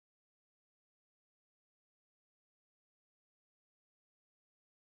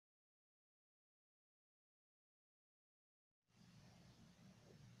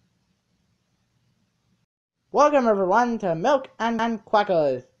Welcome everyone to Milk and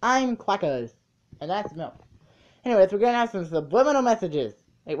Quackers. I'm Quackers, and that's Milk. Anyways, we're gonna have some subliminal messages.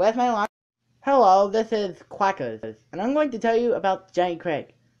 Wait, where's my alarm? Hello, this is Quackers, and I'm going to tell you about Jenny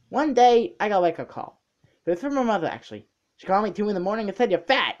Craig. One day, I got a wake-up call. It was from my mother, actually. She called me 2 in the morning and said, "You're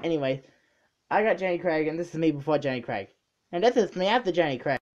fat!" Anyways, I got Jenny Craig, and this is me before Jenny Craig. And this is me after Jenny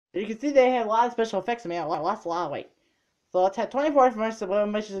Craig. You can see they had a lot of special effects on me. I lost a lot of weight. So let's have 24 minutes subliminal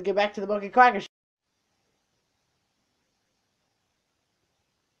messages to get back to the Milk and Quackers.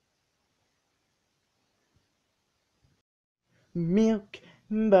 Milk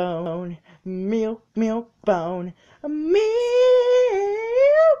bone, milk bone, milk bone,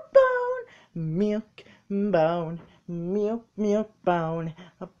 milk bone, milk bone,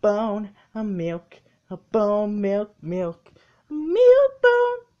 a bone, a milk, a bone, milk bone.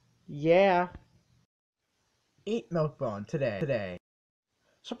 Yeah. Eat milk bone today.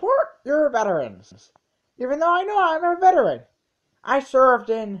 Support your veterans. Even though I know I'm a veteran. I served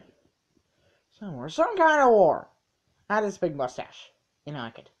in some kind of war. I had this big mustache. You know, I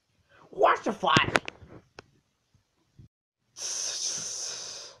could watch the flag.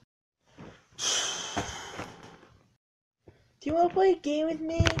 Do you want to play a game with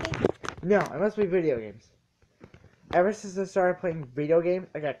me? No, it must be video games. Ever since I started playing video games,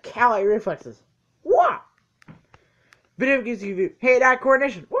 I got cow-like reflexes. What? Video games give you hand-eye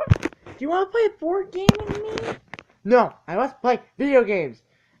coordination. What? Do you want to play a board game with me? No, I must play video games.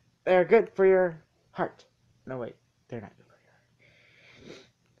 They're good for your heart. No, wait, they're not good for your heart.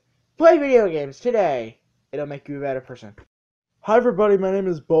 Play video games today. It'll make you a better person. Hi everybody, my name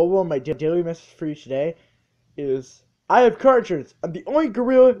is Bobo, and my daily message for you today is I have car insurance. I'm the only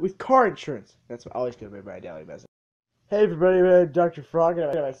gorilla with car insurance. That's always going to be my daily message. Hey everybody, I'm Dr. Frog, and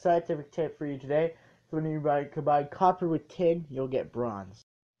I got a scientific tip for you today. So when you combine copper with tin, you'll get bronze.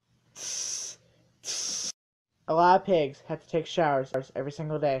 A lot of pigs have to take showers every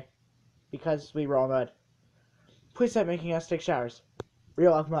single day because we roll mud. Please stop making us take showers.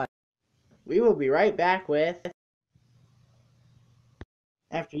 Real life mud. We will be right back with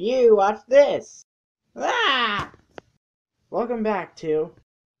after you watch this. Ah! Welcome back to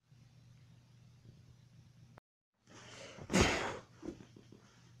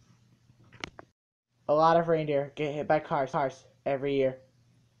a lot of reindeer get hit by cars every year.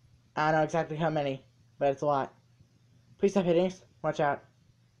 I don't know exactly how many, but it's a lot. Please stop hitting us. Watch out.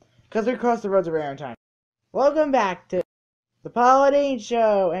 Because we cross the roads around in time. Welcome back to the Paula Deen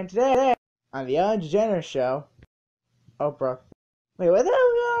Show, and today on the Ellen DeGeneres Show, Oprah. Wait, where the hell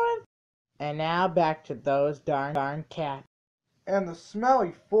are we going? And now back to those darn cats. And the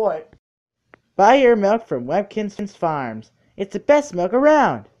smelly foot. Buy your milk from Webkins Farms. It's the best milk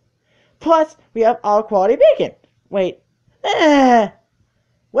around. Plus, we have all quality bacon. Wait.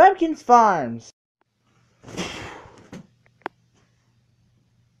 Webkins Farms.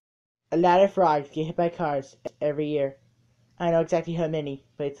 A lot of frogs get hit by cars every year. I know exactly how many,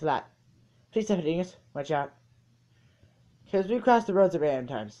 but it's a lot. Please stop hitting us. Watch out. Because we cross the roads at random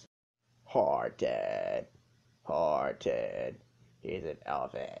times. Horton. He's an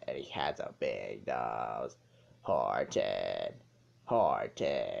elephant and he has a big nose. Horton.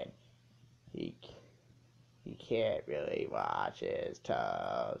 He can't really wash his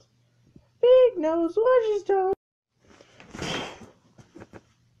toes. Big nose, wash his toes.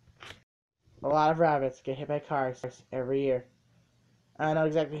 A lot of rabbits get hit by cars every year. I don't know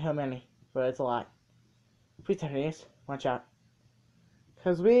exactly how many, but it's a lot. Please tell me this. Watch out.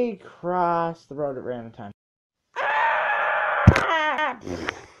 Because we cross the road at random times.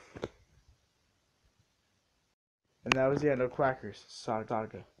 And that was the end of Quackers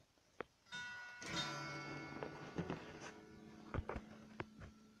Saga.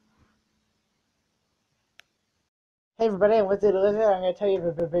 Hey everybody, and what's it? I'm going to tell you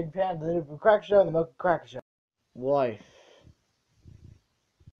about the big fan of the Quacker Show and the Milk Quacker Show. Life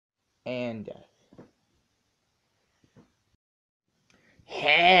and death.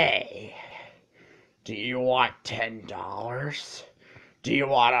 Hey, do you want $10? Do you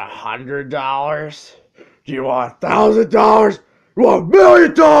want $100? Do you want $1,000? You want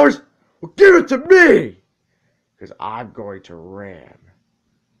 $1,000,000? Well, give it to me! Because I'm going to ram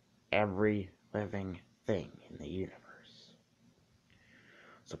every living thing in the universe.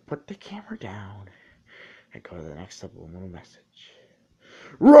 So put the camera down and go to the next subliminal message.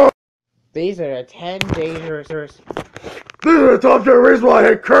 Run! These are the 10 dangerous. These are the top 10 reasons why I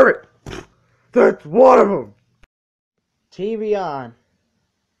hate Kermit! That's one of them! TV on.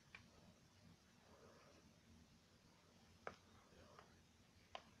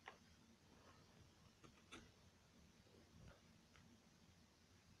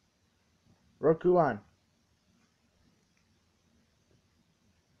 Roku on.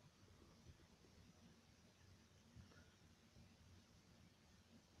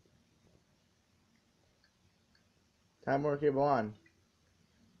 Time Warner Cable on.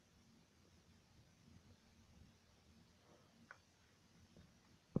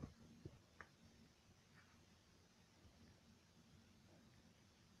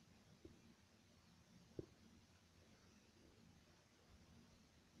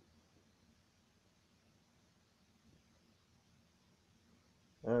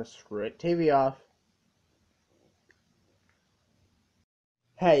 Screw it. TV off.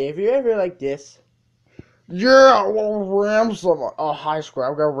 Hey, have you ever like this? Yeah, I want to ram someone. Oh, hi, Squirt.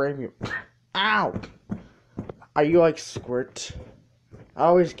 I'm gonna ram you. Ow! Are you like Squirt?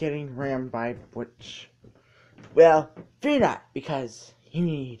 Always getting rammed by Butch. Well, fear not, because you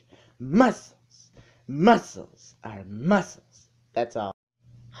need muscles. Muscles are muscles. That's all.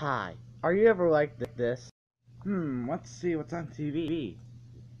 Hi. Are you ever like this? Let's see what's on TV.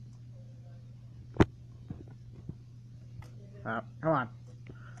 Come on.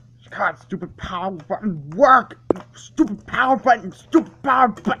 God, stupid power button, work! Stupid power button, stupid power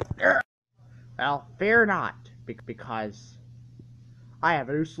button! Well, fear not, because I have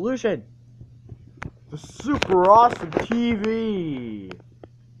a new solution. The super awesome TV!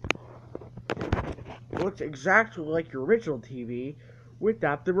 Looks exactly like your original TV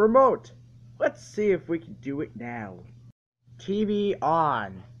without the remote. Let's see if we can do it now. TV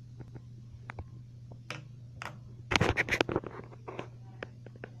on.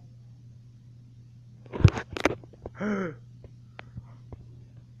 It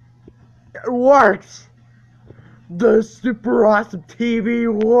works! The super awesome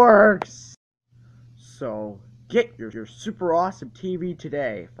TV works! So, get your super awesome TV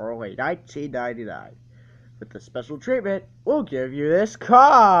today for only $19.99. With the special treatment, we'll give you this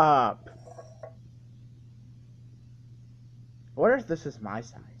cup! What if this is my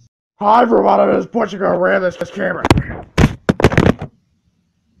size? Hi everyone, this is Butch, gonna ram this camera.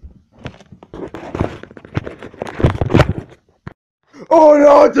 Oh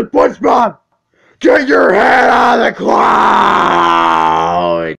no, it's a Butch Bomb! Get your head out of the cloud!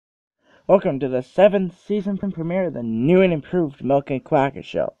 Welcome to the 7th season premiere of the new and improved Milk and Quackers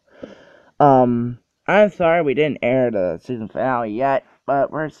show. I'm sorry we didn't air the season finale yet, but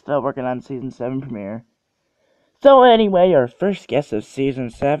we're still working on season 7 premiere. So anyway, our first guest of season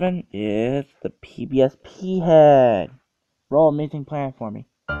 7 is the PBS P-Head. Roll Amazing Plan for me.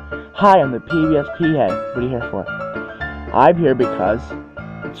 Hi, I'm the PBS P-Head. What are you here for? I'm here because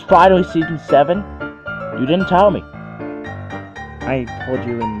it's finally season 7. You didn't tell me. I told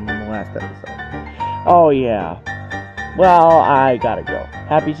you in the last episode. Oh yeah. Well, I gotta go.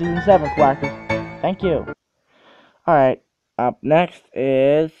 Happy season 7, Quackers. Thank you. Alright, up next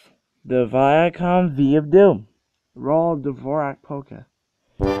is the Viacom V of Doom. Roll Dvorak Polka.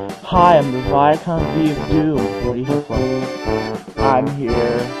 Hi, I'm the Viacom V of Doom. What are you here for? I'm here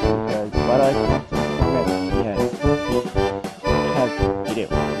because what I want to because you do.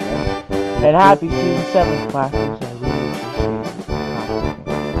 And happy season 7, Quackers. I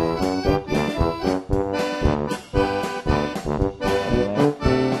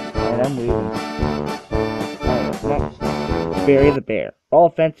really I'm leaving. Alright, next. Barry the Bear. All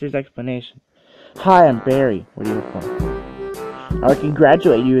Fencer's explanation. Hi, I'm Barry. What are you here for? I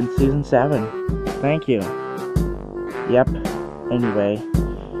congratulate you in season 7. Thank you. Yep. Anyway.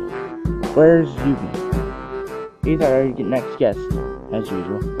 Where's Yugi? He's our next guest, as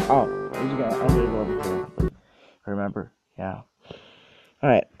usual. Oh, I'm gonna go over here. Remember? Yeah.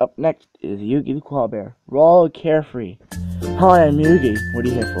 Alright, up next is Yugi the Koala Bear. Roll Carefree. Hi, I'm Yugi. What are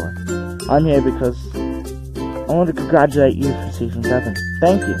you here for? I'm here because I want to congratulate you for season 7.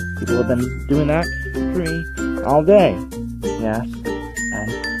 Thank you. People have been doing that for me all day. Yes.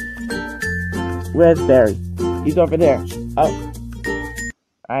 Where's Barry? He's over there. Oh.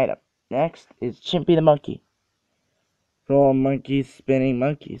 Alright, up next is Chimpy the Monkey. Roll monkeys spinning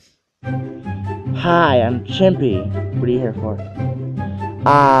monkeys. Hi, I'm Chimpy. What are you here for?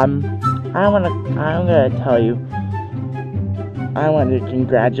 I'm gonna tell you, I want to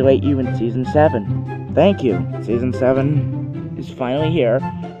congratulate you in season 7. Thank you. Season 7 is finally here,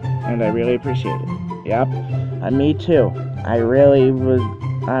 and I really appreciate it. Yep, me too.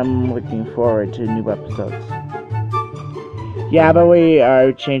 I'm looking forward to new episodes. Yeah, but we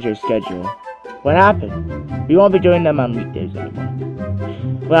changed our schedule. What happened? We won't be doing them on weekdays anymore.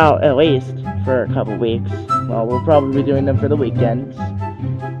 Well, at least for a couple weeks. Well, we'll probably be doing them for the weekends.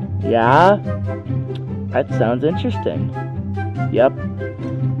 Yeah? That sounds interesting. Yep.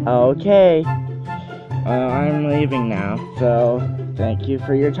 Okay. I'm leaving now, so thank you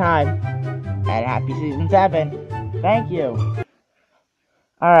for your time. And happy season 7. Thank you.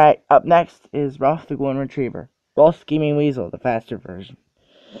 Alright, up next is Ruff the Golden Retriever. Roll Scheming Weasel, the faster version.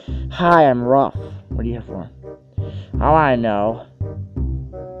 Hi, I'm Ruff. What are you here for? Oh, I know.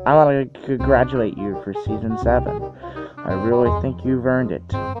 I want to congratulate you for Season 7. I really think you've earned it.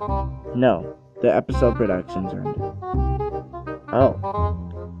 No, the episode productions earned it. Oh,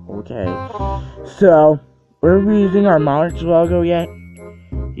 okay. So, we're using our March logo yet?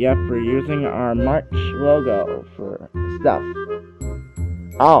 Yep, we're using our March logo for stuff.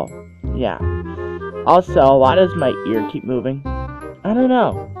 Oh, yeah. Also, why does my ear keep moving? I don't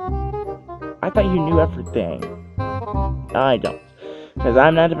know. I thought you knew everything. I don't. Because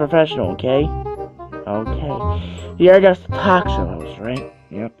I'm not a professional, okay? Okay. You're just a talk show host, right?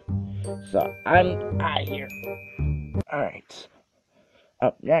 Yep. So, I'm out of here. Alright.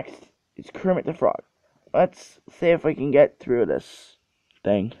 Up next is Kermit the Frog. Let's see if we can get through this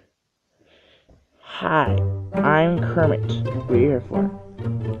thing. Hi, I'm Kermit. What are you here for?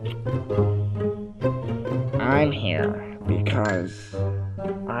 I'm here because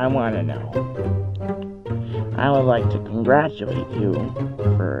I want to know. I would like to congratulate you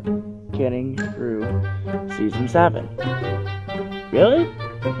for getting through Season 7. Really?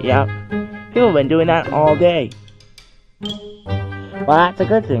 Yep. People have been doing that all day. Well, that's a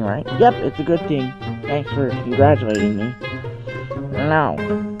good thing, right? Yep, it's a good thing. Thanks for congratulating me. Now,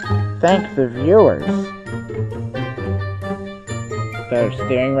 thank the viewers. They're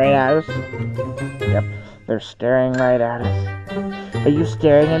staring right at us. Yep, they're staring right at us. Are you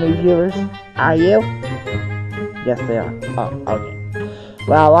staring at me, viewers? Are you? Yes, they are. Oh, okay.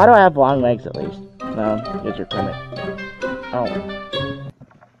 Well, why do I have long legs at least? No, because you're Kermit. Oh.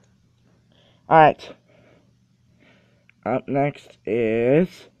 Alright. Up next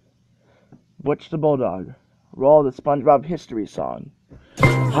is Butch the Bulldog. Roll the SpongeBob history song.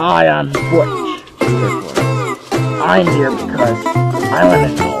 Hi, I'm Butch. I'm here because I want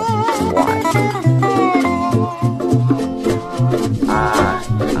to know why. I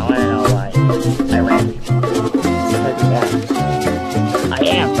want to know why I ran you. I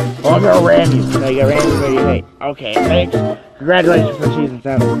am. I'll go ram you. So you ran you where you hate. Okay, thanks. Congratulations for Season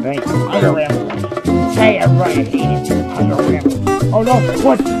 7. Thanks. I'll go ram you. Hey, everybody, I hate it. I'll go ram you. Oh no,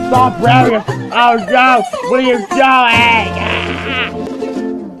 what? Stop ramming us! Oh no! What are you doing? Ah!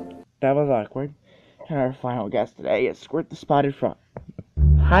 That was awkward. And our final guest today is Squirt the Spotted Frog.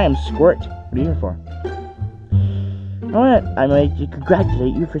 Hi, I'm Squirt. What are you here for? I'm like to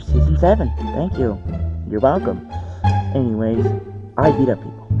congratulate you for Season 7. Thank you. You're welcome. Anyways, I beat up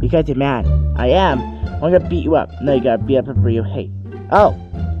people. Because you're mad. I am. I'm gonna beat you up. No, you gotta beat up people you hate. Oh.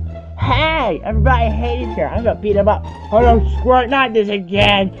 Hey! Everybody hates here. I'm gonna beat him up. Oh no, Squirt, not this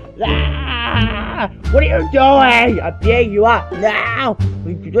again. Ah! What are you doing? I'm beating you up. No!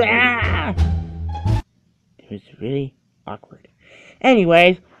 Ah! It was really awkward.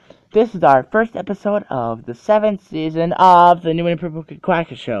 Anyways, this is our first episode of the 7th season of the New and Improved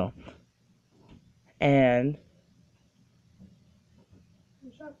Quackers show. And...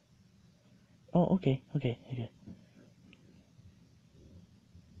 oh, okay.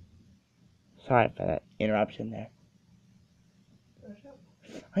 Sorry for that interruption there.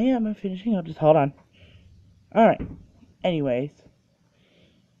 Oh yeah, I'm finishing up. Just hold on. Alright. Anyways.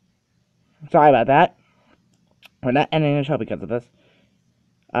 Sorry about that. We're not ending the show because of this.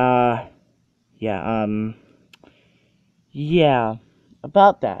 Yeah,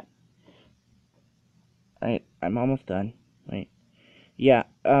 about that. Alright, I'm almost done. Wait. Yeah,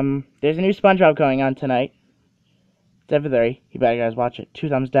 there's a new SpongeBob going on tonight. 7:30. You better guys watch it. 2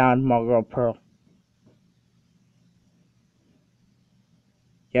 thumbs down, Mall Girl Pearl.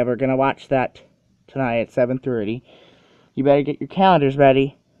 Yeah, we're gonna watch that tonight at 7:30. You better get your calendars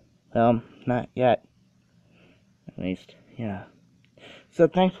ready. Well, not yet. At least, yeah. So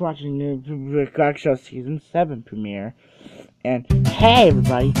thanks for watching the Quack Show Season 7 premiere. And hey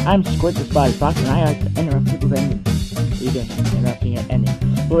everybody, I'm Squirt the Spotted Fox, and I like to interrupt people's endings. What are you doing? Interrupting your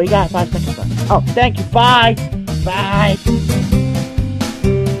ending. Well, we got 5 seconds left. Oh, thank you. Bye. Bye.